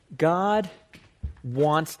God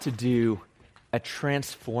wants to do a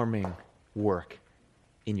transforming work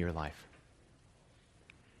in your life.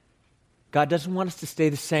 God doesn't want us to stay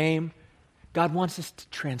the same. God wants us to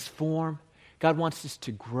transform. God wants us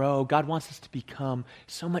to grow. God wants us to become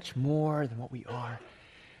so much more than what we are.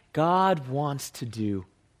 God wants to do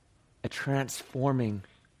a transforming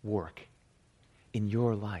work in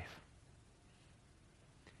your life.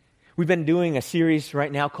 We've been doing a series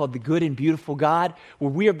right now called The Good and Beautiful God, where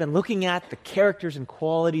we have been looking at the characters and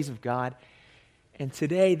qualities of God. And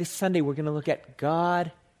today, this Sunday, we're going to look at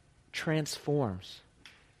God transforms.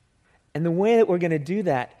 And the way that we're going to do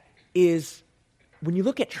that is when you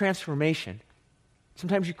look at transformation,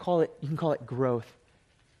 sometimes you can call it growth.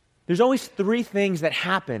 There's always three things that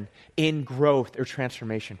happen in growth or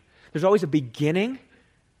transformation. There's always a beginning,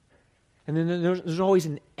 and then there's always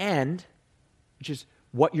an end, which is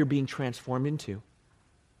what you're being transformed into.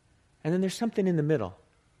 And then there's something in the middle,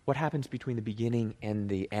 what happens between the beginning and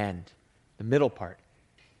the end, the middle part.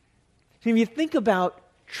 So if you think about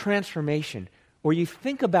transformation, or you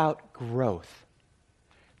think about growth,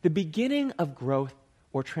 the beginning of growth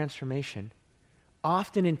or transformation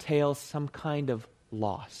often entails some kind of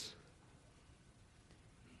loss.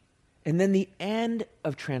 And then the end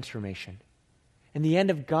of transformation, and the end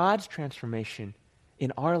of God's transformation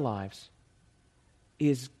in our lives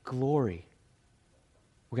is glory.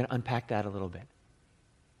 We're going to unpack that a little bit.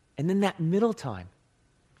 And then that middle time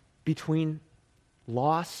between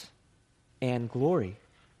loss and glory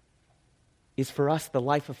is for us the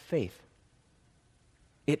life of faith.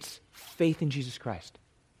 It's faith in Jesus Christ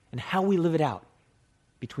and how we live it out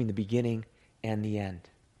between the beginning and the end.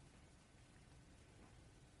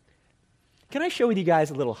 Can I share with you guys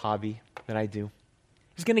a little hobby that I do?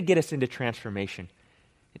 It's going to get us into transformation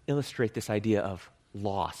and illustrate this idea of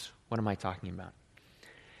loss. What am I talking about?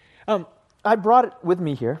 I brought it with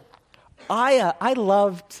me here. I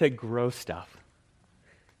love to grow stuff.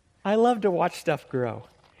 I love to watch stuff grow.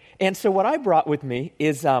 And so what I brought with me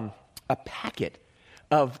is a packet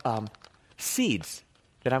of seeds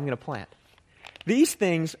that I'm going to plant. These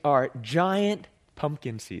things are giant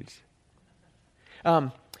pumpkin seeds.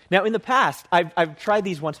 Now, in the past, I've tried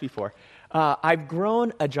these once before. I've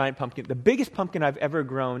grown a giant pumpkin. The biggest pumpkin I've ever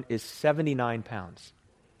grown is 79 pounds.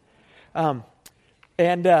 But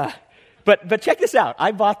check this out.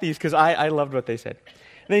 I bought these because I loved what they said.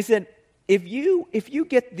 They said, if you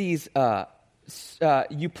get these,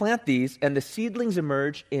 you plant these, and the seedlings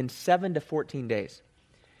emerge in 7 to 14 days.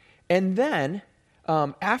 And then,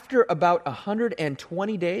 after about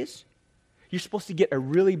 120 days, you're supposed to get a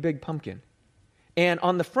really big pumpkin. And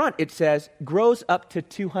on the front, it says, grows up to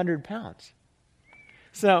 200 pounds.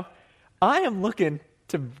 So I am looking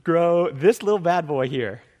to grow this little bad boy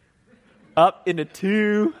here up into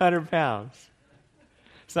 200 pounds.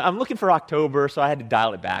 So I'm looking for October, so I had to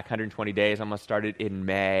dial it back 120 days. I'm going to start it in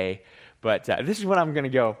May. But this is what I'm going to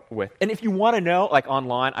go with. And if you want to know, like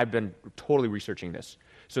online, I've been totally researching this.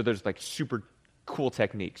 So there's like super cool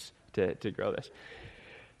techniques to grow this.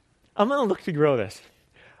 I'm going to look to grow this.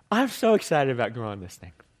 I'm so excited about growing this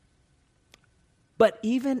thing. But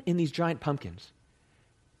even in these giant pumpkins,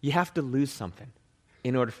 you have to lose something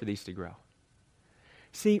in order for these to grow.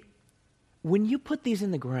 See, when you put these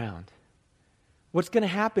in the ground, what's going to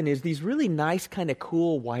happen is these really nice, kind of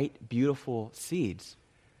cool, white, beautiful seeds,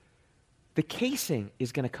 the casing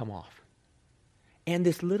is going to come off. And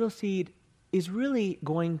this little seed is really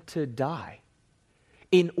going to die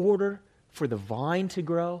in order for the vine to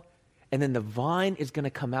grow. And then the vine is going to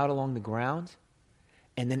come out along the ground,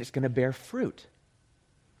 and then it's going to bear fruit.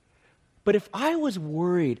 But if I was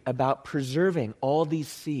worried about preserving all these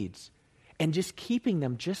seeds and just keeping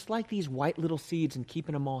them just like these white little seeds and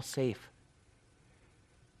keeping them all safe,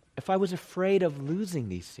 if I was afraid of losing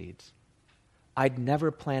these seeds, I'd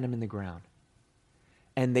never plant them in the ground,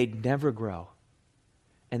 and they'd never grow,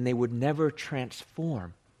 and they would never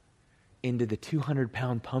transform into the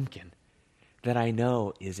 200-pound pumpkin that I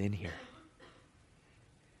know is in here.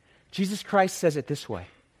 Jesus Christ says it this way: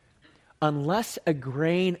 unless a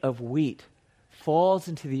grain of wheat falls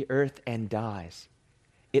into the earth and dies,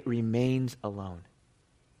 it remains alone.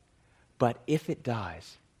 But if it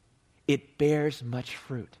dies, it bears much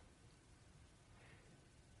fruit.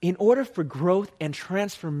 In order for growth and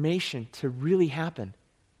transformation to really happen,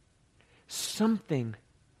 something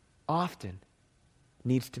often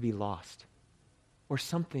needs to be lost, or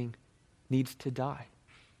something needs to die.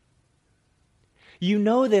 You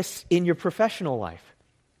know this in your professional life.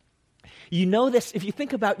 You know this if you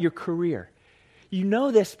think about your career. You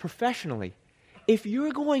know this professionally. If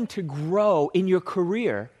you're going to grow in your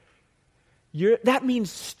career, That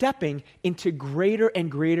means stepping into greater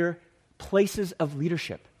and greater places of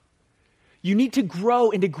leadership. You need to grow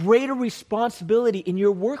into greater responsibility in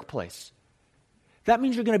your workplace. That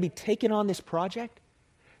means you're going to be taking on this project.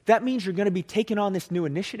 That means you're going to be taking on this new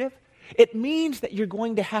initiative. It means that you're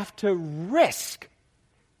going to have to risk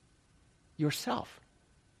yourself.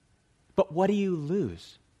 But what do you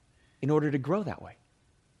lose in order to grow that way?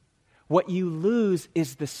 What you lose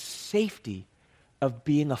is the safety of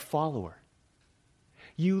being a follower.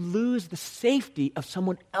 You lose the safety of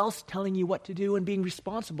someone else telling you what to do and being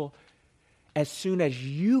responsible as soon as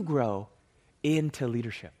you grow into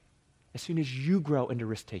leadership, as soon as you grow into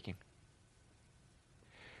risk-taking.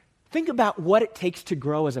 Think about what it takes to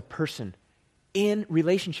grow as a person in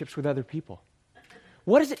relationships with other people.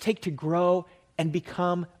 What does it take to grow and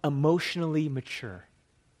become emotionally mature?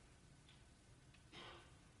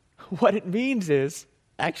 What it means is,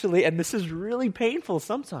 actually, and this is really painful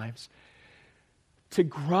sometimes, to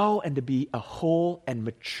grow and to be a whole and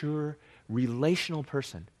mature relational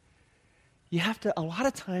person, you have to, a lot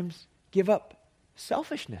of times, give up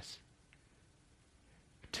selfishness.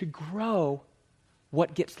 To grow,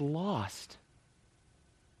 what gets lost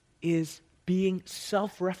is being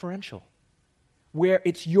self-referential, where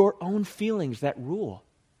it's your own feelings that rule.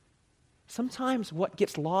 Sometimes what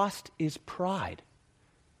gets lost is pride.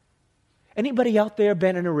 Anybody out there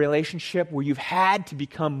been in a relationship where you've had to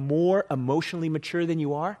become more emotionally mature than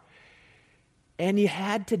you are? And you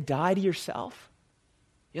had to die to yourself?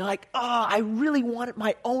 You're like, I really wanted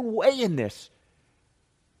my own way in this.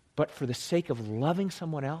 But for the sake of loving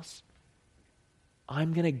someone else,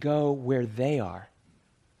 I'm going to go where they are.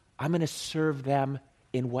 I'm going to serve them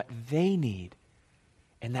in what they need.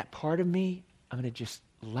 And that part of me, I'm going to just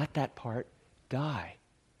let that part die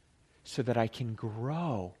so that I can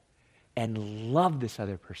grow and love this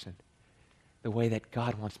other person the way that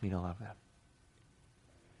God wants me to love them.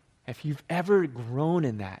 If you've ever grown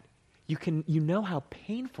in that, you know how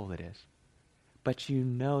painful it is, but you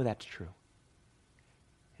know that's true.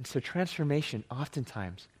 And so transformation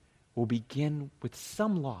oftentimes will begin with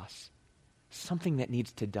some loss, something that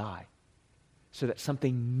needs to die, so that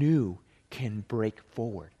something new can break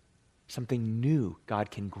forward. Something new,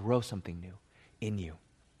 God can grow something new in you.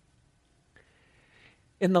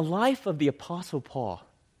 In the life of the Apostle Paul,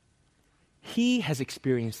 he has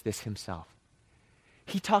experienced this himself.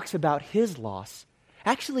 He talks about his loss,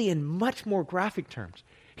 actually in much more graphic terms.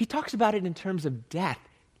 He talks about it in terms of death,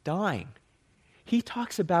 dying. He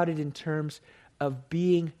talks about it in terms of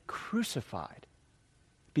being crucified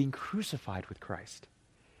with Christ.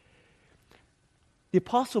 The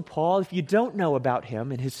Apostle Paul, if you don't know about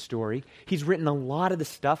him and his story, he's written a lot of the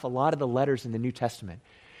stuff, a lot of the letters in the New Testament.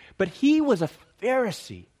 But he was a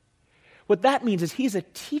Pharisee. What that means is he's a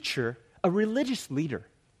teacher, a religious leader,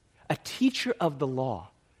 a teacher of the law.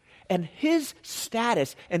 And his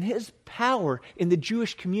status and his power in the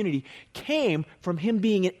Jewish community came from him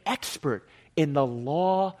being an expert in the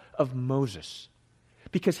law of Moses.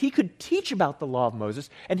 Because he could teach about the law of Moses,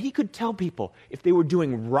 and he could tell people if they were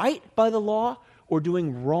doing right by the law or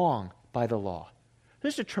doing wrong by the law.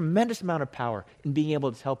 There's a tremendous amount of power in being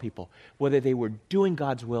able to tell people whether they were doing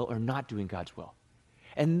God's will or not doing God's will.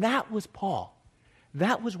 And that was Paul.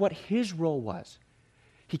 That was what his role was.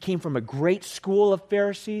 He came from a great school of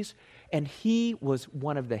Pharisees, and he was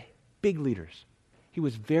one of the big leaders. He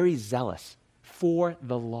was very zealous for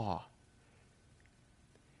the law.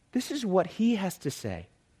 This is what he has to say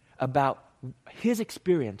about his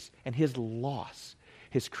experience and his loss,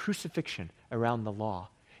 his crucifixion around the law,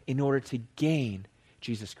 in order to gain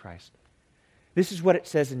Jesus Christ. This is what it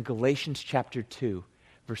says in Galatians chapter 2,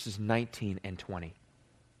 verses 19 and 20.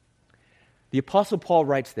 The Apostle Paul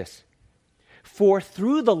writes this, "For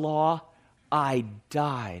through the law I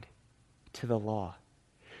died to the law,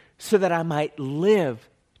 so that I might live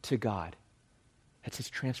to God." That's his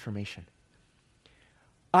transformation.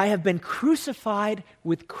 "I have been crucified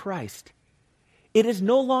with Christ. It is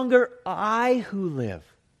no longer I who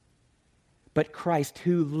live, but Christ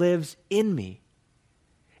who lives in me.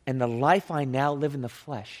 And the life I now live in the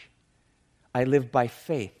flesh, I live by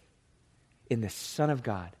faith in the Son of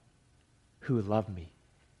God who loved me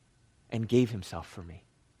and gave himself for me."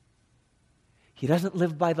 He doesn't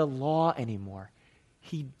live by the law anymore.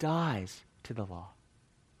 He dies to the law.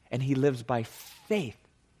 And he lives by faith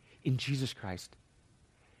in Jesus Christ.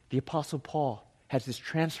 The Apostle Paul has this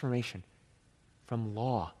transformation from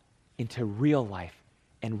law into real life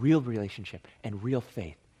and real relationship and real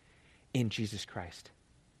faith in Jesus Christ.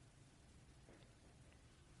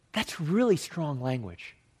 That's really strong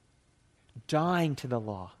language. Dying to the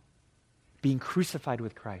law, being crucified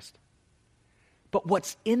with Christ. But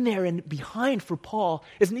what's in there and behind for Paul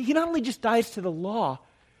is he not only just dies to the law,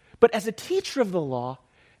 but as a teacher of the law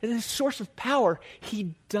and a source of power,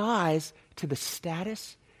 he dies to the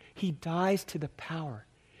status, he dies to the power,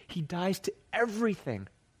 he dies to everything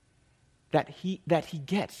that he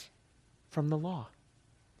gets from the law.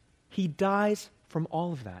 He dies from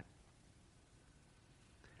all of that.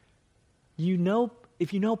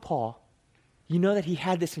 If you know Paul, you know that he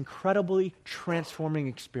had this incredibly transforming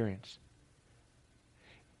experience.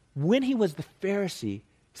 When he was the Pharisee,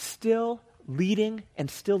 still leading and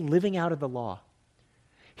still living out of the law,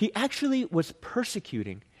 he actually was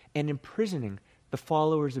persecuting and imprisoning the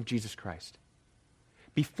followers of Jesus Christ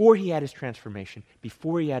before he had his transformation,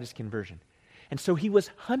 before he had his conversion. And so he was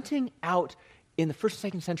hunting out, in the first and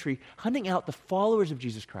second century, hunting out the followers of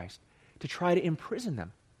Jesus Christ to try to imprison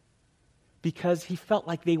them because he felt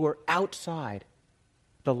like they were outside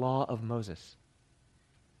the law of Moses.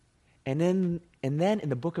 And then in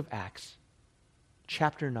the book of Acts,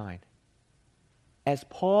 chapter 9, as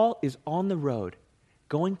Paul is on the road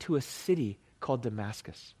going to a city called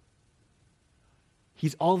Damascus,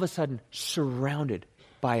 he's all of a sudden surrounded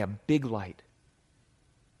by a big light.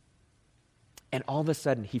 And all of a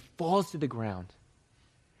sudden, he falls to the ground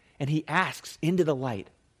and he asks into the light,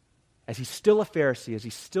 as he's still a Pharisee, as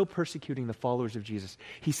he's still persecuting the followers of Jesus,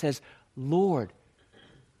 he says, "Lord,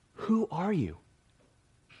 who are you?"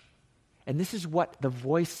 And this is what the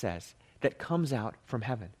voice says that comes out from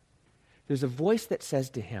heaven. There's a voice that says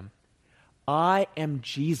to him, "I am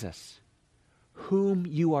Jesus, whom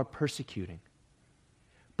you are persecuting.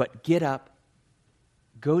 But get up,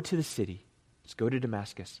 go to the city, let's go to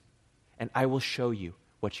Damascus, and I will show you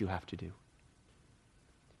what you have to do."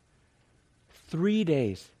 3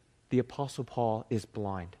 days, the Apostle Paul is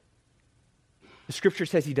blind. The scripture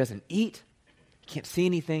says he doesn't eat, he can't see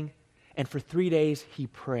anything, and for 3 days he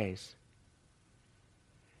prays.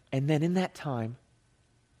 And then in that time,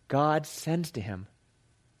 God sends to him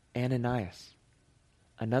Ananias,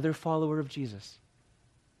 another follower of Jesus.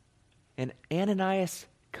 And Ananias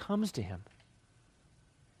comes to him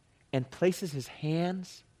and places his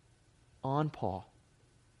hands on Paul,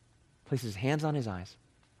 places his hands on his eyes,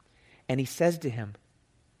 and he says to him,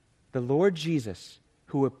 "The Lord Jesus,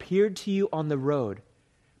 who appeared to you on the road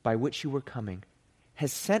by which you were coming,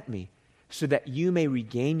 has sent me so that you may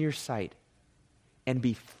regain your sight and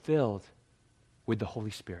be filled with the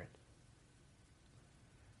Holy Spirit."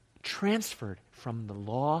 Transferred from the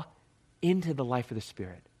law into the life of the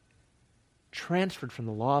Spirit. Transferred from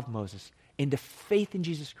the law of Moses into faith in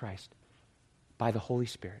Jesus Christ by the Holy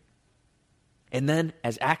Spirit. And then,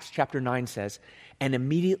 as Acts chapter 9 says, and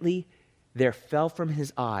immediately there fell from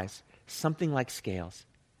his eyes something like scales,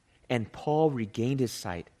 and Paul regained his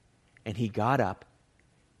sight, and he got up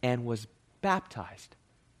and was baptized.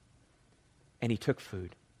 And he took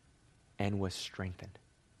food and was strengthened.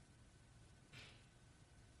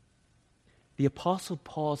 The Apostle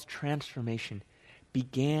Paul's transformation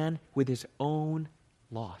began with his own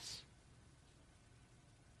loss.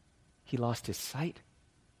 He lost his sight.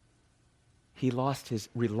 He lost his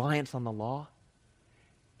reliance on the law.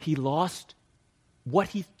 He lost what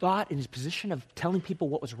he thought in his position of telling people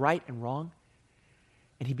what was right and wrong.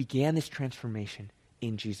 And he began this transformation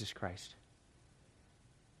in Jesus Christ.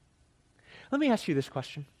 Let me ask you this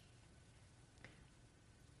question.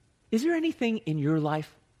 Is there anything in your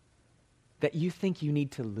life that you think you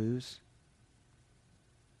need to lose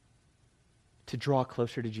to draw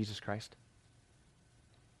closer to Jesus Christ?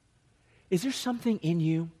 Is there something in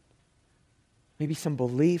you, maybe some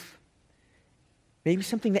belief, maybe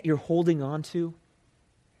something that you're holding on to,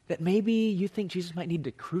 that maybe you think Jesus might need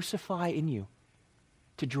to crucify in you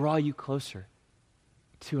to draw you closer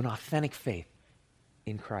to an authentic faith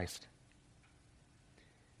in Christ?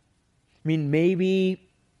 I mean, maybe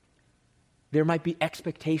there might be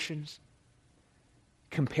expectations,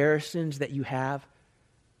 comparisons that you have,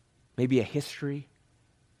 maybe a history,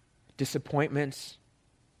 disappointments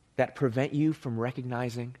that prevent you from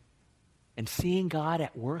recognizing and seeing God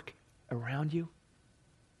at work around you.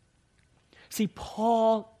 See,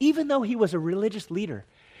 Paul, even though he was a religious leader,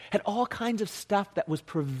 had all kinds of stuff that was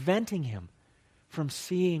preventing him from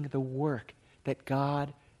seeing the work that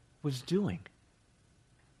God was doing.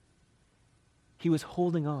 He was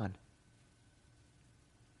holding on.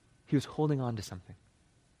 He was holding on to something.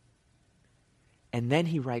 And then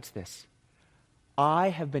he writes this, "I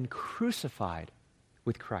have been crucified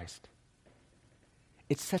with Christ."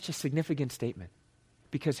 It's such a significant statement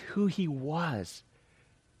because who he was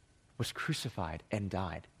crucified and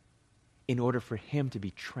died in order for him to be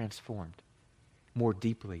transformed more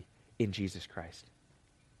deeply in Jesus Christ.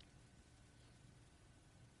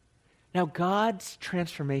 Now, God's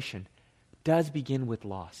transformation does begin with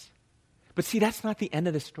loss. But see, that's not the end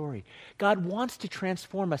of the story. God wants to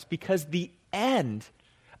transform us because the end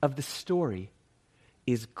of the story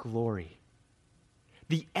is glory.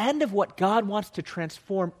 The end of what God wants to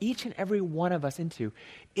transform each and every one of us into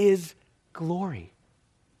is glory.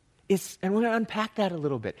 And we're going to unpack that a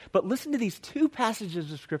little bit. But listen to these two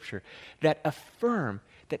passages of Scripture that affirm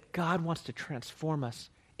that God wants to transform us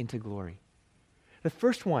into glory. The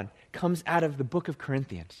first one comes out of the book of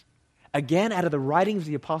Corinthians. Again, out of the writings of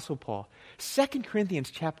the Apostle Paul. 2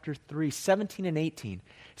 Corinthians chapter 3, 17 and 18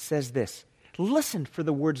 says this. Listen for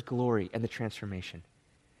the words glory and the transformation.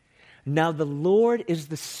 Now the Lord is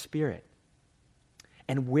the Spirit,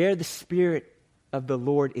 and where the Spirit of the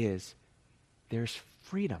Lord is, there's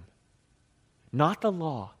freedom. Not the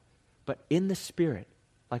law, but in the Spirit,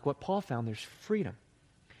 like what Paul found, there's freedom.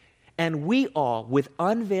 And we all, with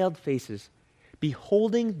unveiled faces,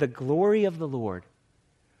 beholding the glory of the Lord,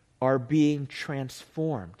 are being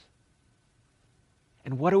transformed.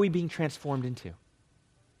 And what are we being transformed into?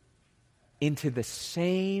 Into the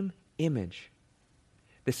same image.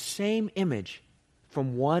 The same image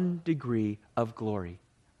from one degree of glory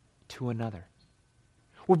to another.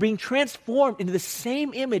 We're being transformed into the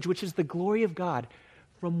same image, which is the glory of God,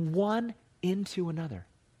 from one into another.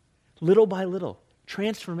 Little by little,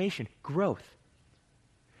 transformation, growth.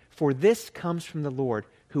 For this comes from the Lord,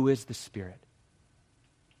 who is the Spirit.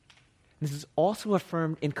 This is also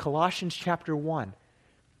affirmed in Colossians chapter 1,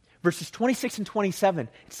 verses 26 and 27.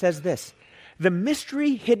 It says this, the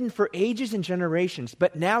mystery hidden for ages and generations,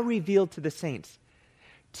 but now revealed to the saints.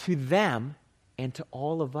 To them and to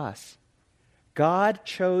all of us, God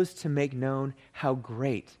chose to make known how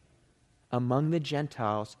great among the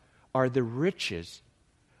Gentiles are the riches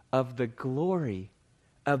of the glory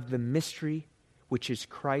of the mystery which is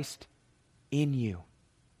Christ in you.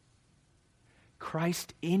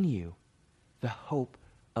 Christ in you, the hope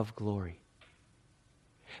of glory.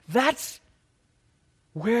 That's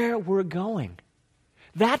where we're going.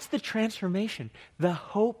 That's the transformation, the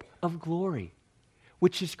hope of glory,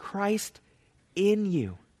 which is Christ in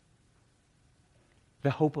you.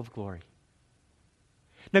 The hope of glory.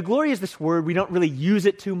 Now, glory is this word. We don't really use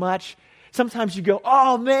it too much. Sometimes you go,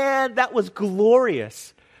 oh man, that was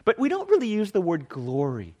glorious. But we don't really use the word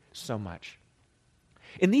glory so much.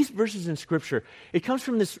 In these verses in Scripture, it comes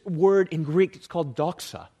from this word in Greek. It's called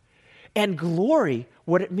doxa. And glory,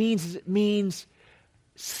 what it means is it means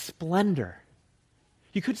splendor.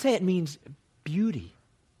 You could say it means beauty.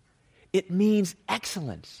 It means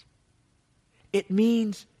excellence. It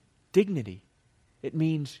means dignity. It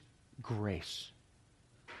means grace.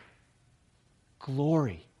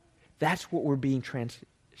 Glory. That's what we're being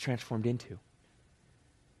transformed into.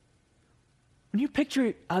 When you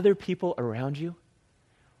picture other people around you,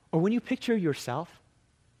 or when you picture yourself,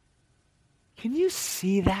 can you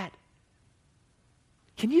see that?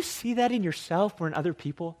 Can you see that in yourself or in other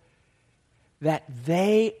people? That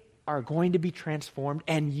they are going to be transformed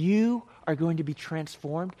and you are going to be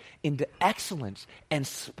transformed into excellence and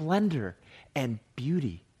splendor and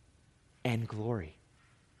beauty and glory.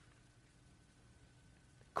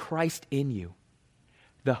 Christ in you,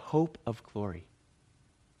 the hope of glory.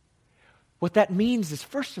 What that means is,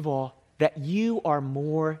 first of all, that you are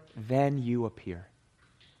more than you appear.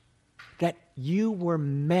 That you were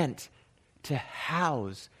meant to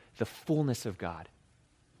house the fullness of God.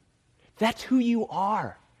 That's who you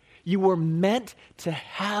are. You were meant to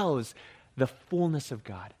house the fullness of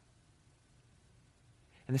God.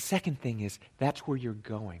 And the second thing is, that's where you're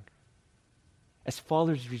going. As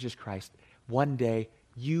followers of Jesus Christ, one day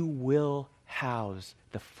you will house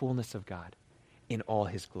the fullness of God in all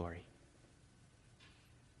His glory.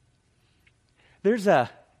 There's a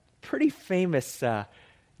pretty famous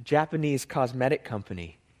Japanese cosmetic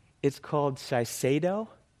company. It's called Shiseido.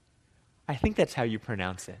 I think that's how you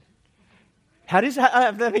pronounce it.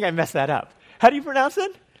 I think I messed that up. How do you pronounce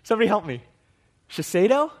it? Somebody help me.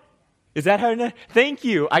 Shiseido? Is that how? Thank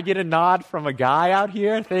you. I get a nod from a guy out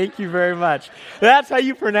here. Thank you very much. That's how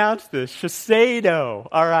you pronounce this. Shiseido.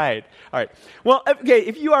 All right. Well, okay,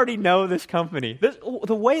 if you already know this company,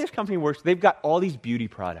 the way this company works, they've got all these beauty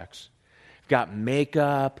products. They've got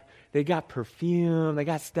makeup. They got perfume. They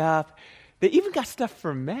got stuff. They even got stuff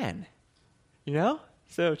for men. You know?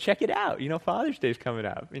 So check it out. You know, Father's Day's coming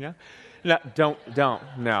up. You know? No, don't.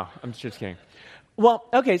 No, I'm just kidding. Well,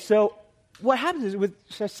 okay, so what happens is with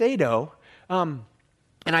Shiseido, and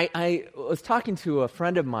I was talking to a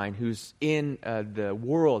friend of mine who's in the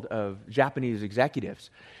world of Japanese executives,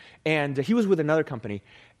 and he was with another company,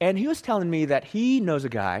 and he was telling me that he knows a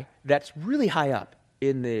guy that's really high up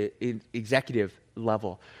in the executive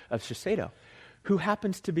level of Shiseido, who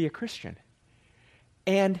happens to be a Christian.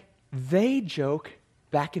 And they joke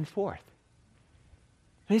back and forth.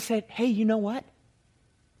 They said, hey, you know what?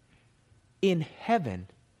 In heaven,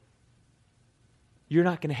 you're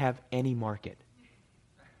not going to have any market.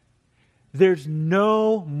 There's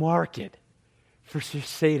no market for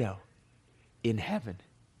Shiseido in heaven.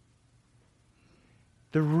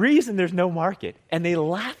 The reason there's no market, and they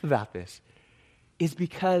laugh about this, is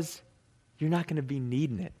because you're not going to be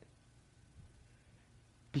needing it.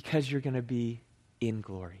 Because you're going to be in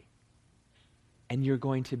glory. And you're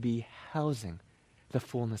going to be housing the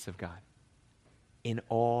fullness of God in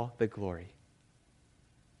all the glory.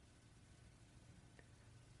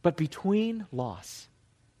 But between loss,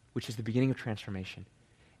 which is the beginning of transformation,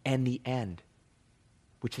 and the end,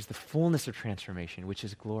 which is the fullness of transformation, which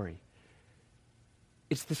is glory,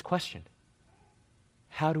 it's this question: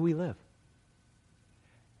 how do we live?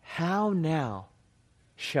 How now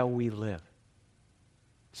shall we live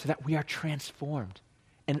so that we are transformed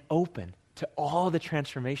and open to all the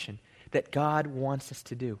transformation that God wants us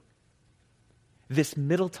to do? This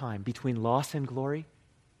middle time between loss and glory,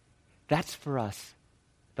 that's for us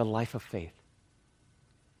the life of faith.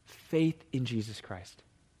 Faith in Jesus Christ.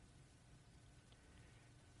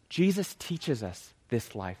 Jesus teaches us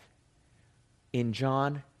this life in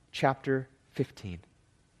John chapter 15.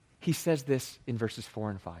 He says this in verses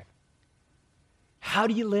 4 and 5. How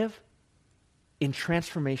do you live? In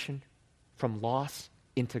transformation from loss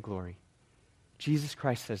into glory. Jesus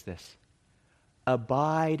Christ says this: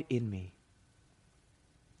 abide in me.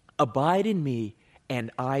 Abide in me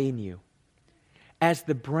and I in you. As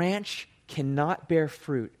the branch cannot bear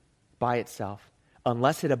fruit by itself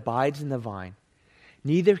unless it abides in the vine,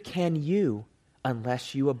 neither can you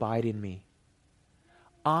unless you abide in me.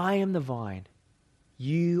 I am the vine,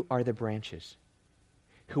 you are the branches.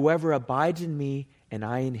 Whoever abides in me and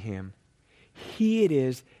I in him, he it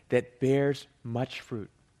is that bears much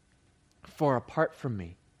fruit. For apart from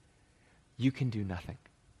me, you can do nothing.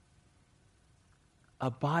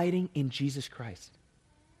 Abiding in Jesus Christ,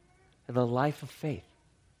 the life of faith,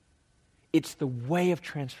 it's the way of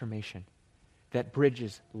transformation that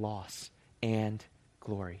bridges loss and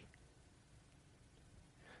glory.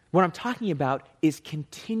 What I'm talking about is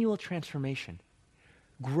continual transformation,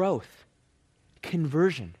 growth,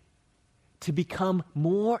 conversion, to become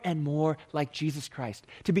more and more like Jesus Christ,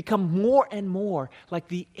 to become more and more like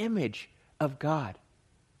the image of God.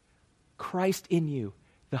 Christ in you,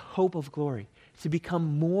 the hope of glory, to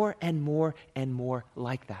become more and more and more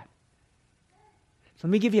like that. So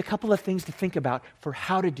let me give you a couple of things to think about for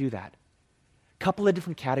how to do that. A couple of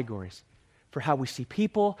different categories for how we see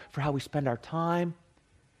people, for how we spend our time,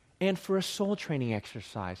 and for a soul training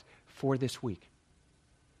exercise for this week,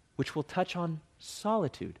 which will touch on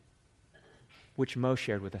solitude, which Mo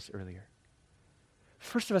shared with us earlier.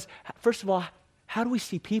 First of all, how do we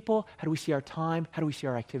see people? How do we see our time? How do we see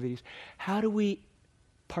our activities? How do we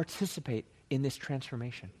participate in this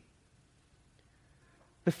transformation?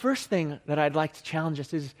 The first thing that I'd like to challenge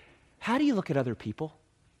us is, how do you look at other people?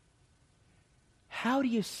 How do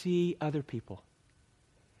you see other people?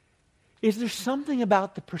 Is there something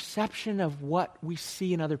about the perception of what we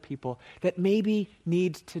see in other people that maybe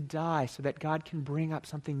needs to die so that God can bring up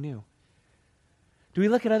something new? Do we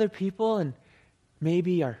look at other people and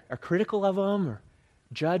maybe are critical of them or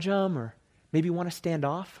judge them or maybe want to stand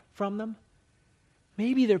off from them?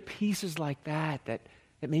 Maybe there are pieces like that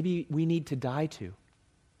maybe we need to die to,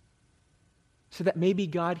 so that maybe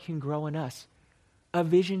God can grow in us a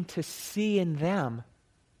vision to see in them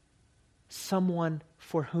someone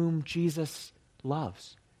for whom Jesus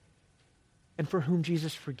loves and for whom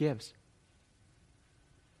Jesus forgives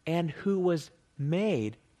and who was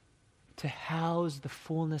made to house the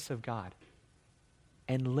fullness of God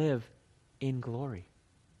and live in glory.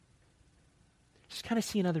 Just kind of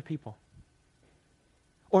seeing other people.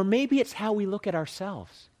 Or maybe it's how we look at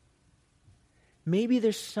ourselves. Maybe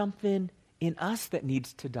there's something in us that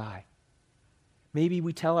needs to die. Maybe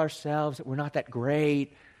we tell ourselves that we're not that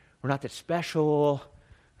great, we're not that special,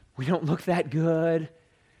 we don't look that good.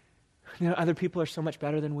 Other people are so much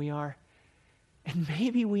better than we are. And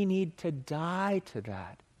maybe we need to die to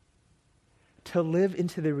that, to live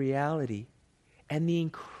into the reality and the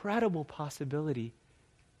incredible possibility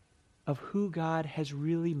of who God has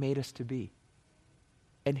really made us to be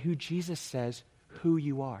and who Jesus says who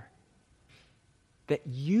you are. That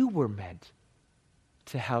you were meant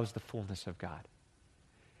to house the fullness of God.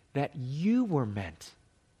 That you were meant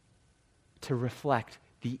to reflect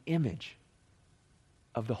the image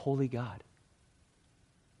of the holy God.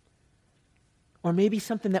 Or maybe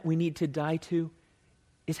something that we need to die to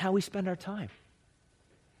is how we spend our time.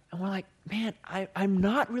 And we're like, man, I'm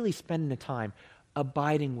not really spending the time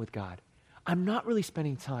abiding with God. I'm not really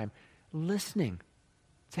spending time listening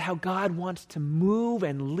to how God wants to move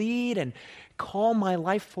and lead and call my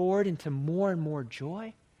life forward into more and more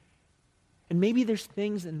joy. And maybe there's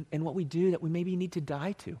things in what we do that we maybe need to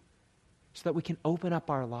die to so that we can open up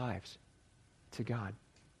our lives to God.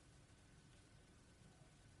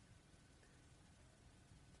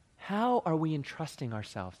 How are we entrusting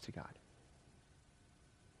ourselves to God?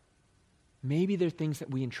 Maybe there are things that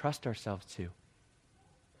we entrust ourselves to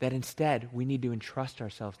that instead we need to entrust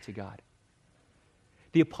ourselves to God.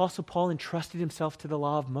 The Apostle Paul entrusted himself to the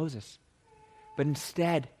law of Moses, but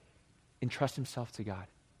instead entrust himself to God.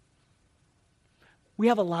 We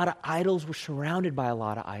have a lot of idols. We're surrounded by a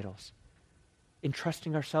lot of idols.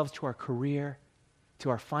 Entrusting ourselves to our career, to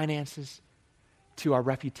our finances, to our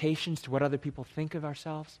reputations, to what other people think of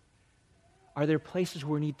ourselves. Are there places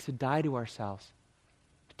where we need to die to ourselves,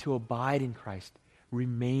 to abide in Christ,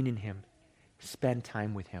 remain in Him, spend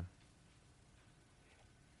time with Him?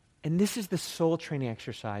 And this is the soul training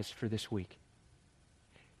exercise for this week.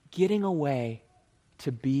 Getting away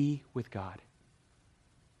to be with God.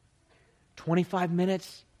 25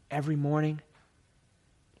 minutes every morning,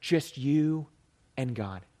 just you and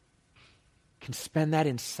God. You can spend that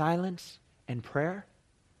in silence and prayer.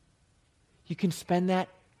 You can spend that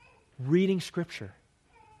reading Scripture.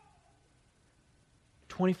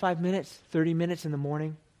 25 minutes, 30 minutes in the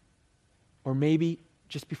morning, or maybe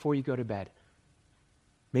just before you go to bed.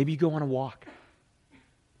 Maybe you go on a walk.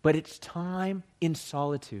 But it's time in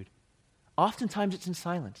solitude. Oftentimes it's in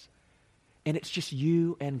silence. And it's just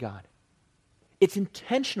you and God. It's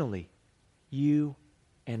intentionally you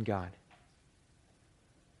and God.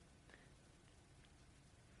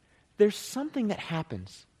 There's something that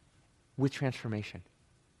happens with transformation.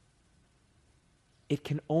 It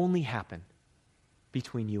can only happen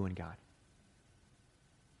between you and God.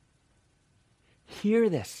 Hear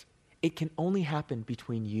this. It can only happen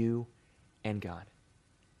between you and God.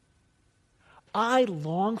 I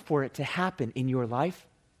long for it to happen in your life,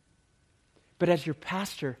 but as your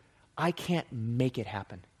pastor, I can't make it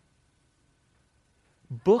happen.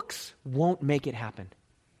 Books won't make it happen.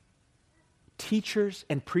 Teachers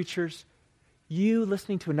and preachers, you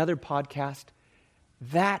listening to another podcast,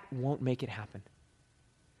 that won't make it happen.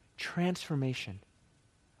 Transformation,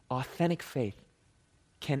 authentic faith,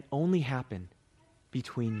 can only happen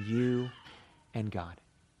between you and God.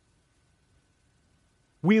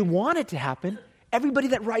 We want it to happen. Everybody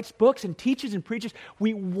that writes books and teaches and preaches,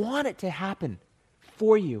 we want it to happen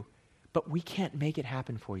for you, but we can't make it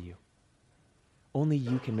happen for you. Only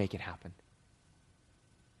you can make it happen.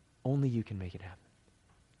 Only you can make it happen.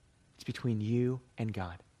 It's between you and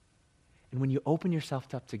God. And when you open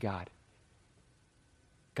yourself up to God,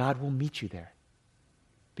 God will meet you there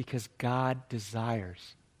because God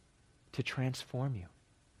desires to transform you.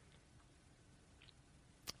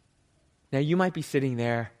 Now, you might be sitting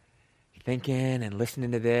there thinking and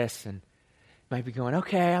listening to this and might be going,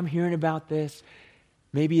 okay, I'm hearing about this.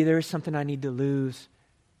 Maybe there is something I need to lose.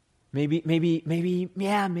 Maybe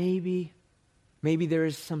there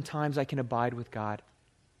is sometimes I can abide with God.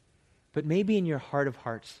 But maybe in your heart of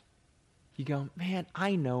hearts, you go, man,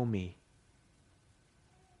 I know me.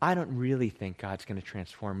 I don't really think God's going to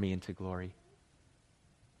transform me into glory.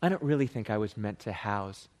 I don't really think I was meant to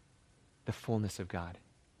house the fullness of God.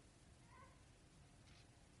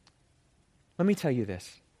 Let me tell you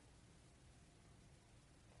this.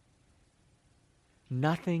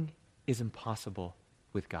 Nothing is impossible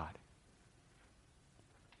with God.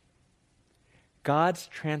 God's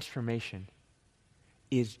transformation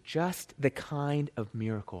is just the kind of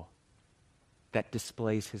miracle that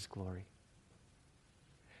displays His glory.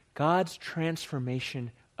 God's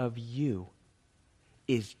transformation of you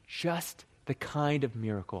is just the kind of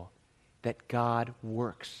miracle that God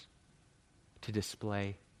works to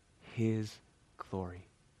display His glory.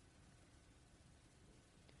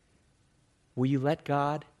 Will you let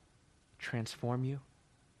God transform you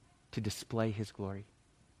to display His glory?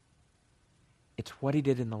 It's what He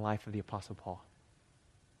did in the life of the Apostle Paul.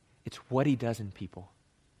 It's what He does in people.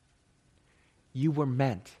 You were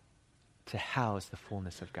meant to house the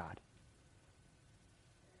fullness of God.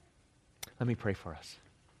 Let me pray for us.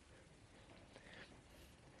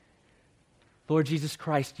 Lord Jesus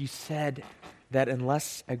Christ, you said that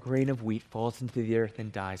unless a grain of wheat falls into the earth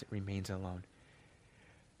and dies, it remains alone.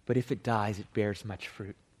 But if it dies, it bears much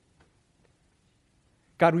fruit.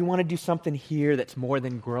 God, we want to do something here that's more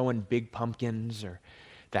than growing big pumpkins or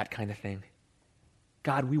that kind of thing.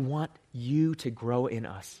 God, we want you to grow in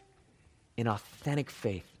us in authentic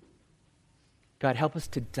faith. God, help us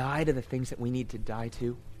to die to the things that we need to die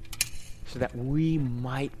to so that we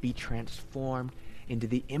might be transformed into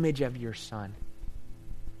the image of your Son.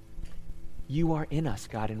 You are in us,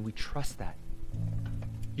 God, and we trust that.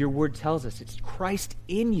 Your word tells us it's Christ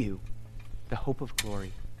in you, the hope of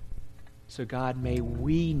glory. So God, may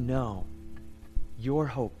we know your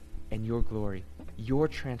hope and your glory, your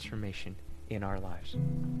transformation in our lives.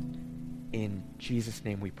 In Jesus'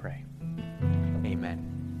 name we pray.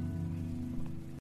 Amen.